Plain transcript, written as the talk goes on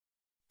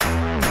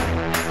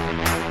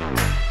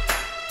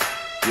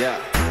Yeah.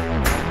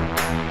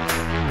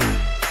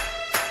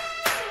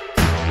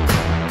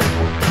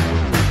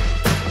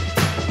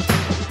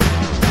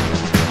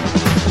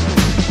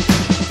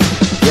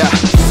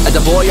 As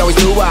a boy, always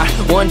knew I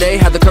one day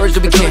had the courage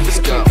to be king.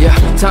 Yeah,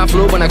 time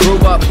flew when I grew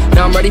up.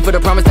 Now I'm ready for the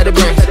promise that it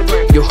brings.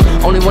 You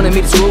only wanted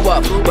me to screw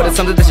up, but it's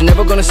something that you're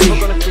never gonna see.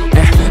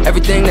 And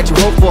everything that you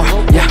hope for,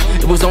 yeah,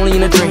 it was only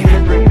in a dream.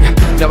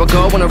 Now I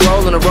go on a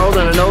roll,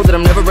 and I know that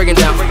I'm never breaking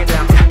down.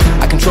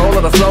 I control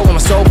all the flow on my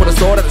soul, put a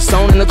sword at the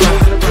stone in the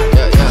ground.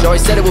 She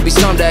always said it would be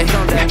someday,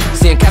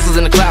 seeing castles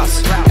in the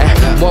clouds.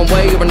 One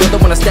way or another,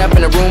 when I step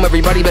in the room,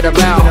 everybody better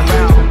bow.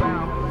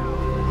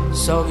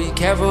 So be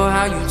careful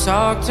how you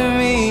talk to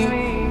me,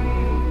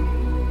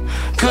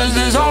 'cause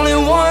there's only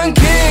one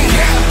king,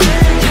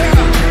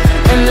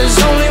 and there's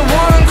only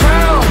one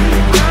crown,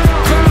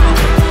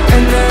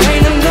 and there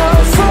ain't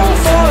enough room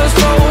for us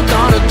both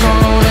on the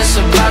throne. It's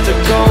about to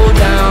go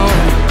down,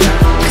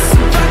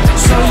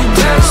 so you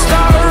better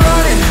start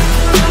running.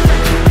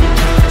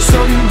 So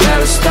you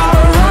better start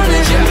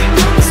running.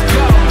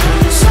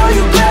 So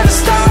you better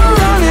start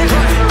running,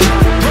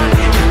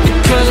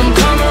 because I'm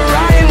coming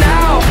right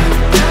now.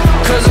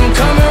 Cause I'm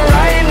coming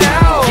right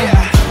now.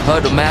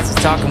 Huddle masses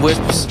talking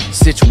whispers,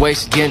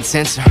 situation getting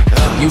tenser.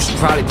 You should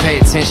probably pay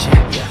attention.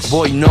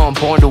 Boy, you know I'm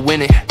born to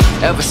win it.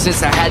 Ever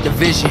since I had the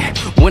vision,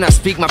 when I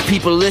speak my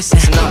people listen.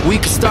 We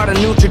could start a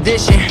new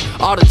tradition.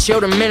 All the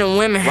children, men and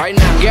women, right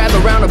now, gather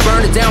around and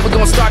burn it down. We're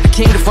gonna start the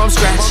kingdom from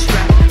scratch.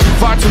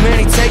 Far too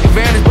many take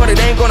advantage, but it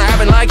ain't gonna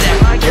happen like that.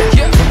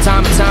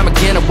 Time and time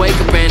again I wake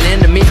up and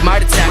enemies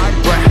might attack.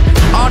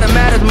 All that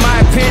matters in my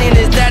opinion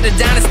is that the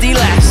dynasty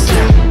lasts.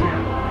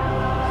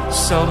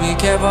 So be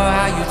careful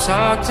how you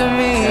talk to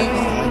me,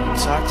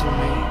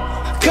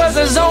 'cause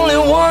there's only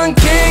one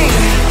king,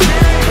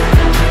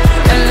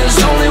 and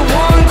there's only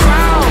one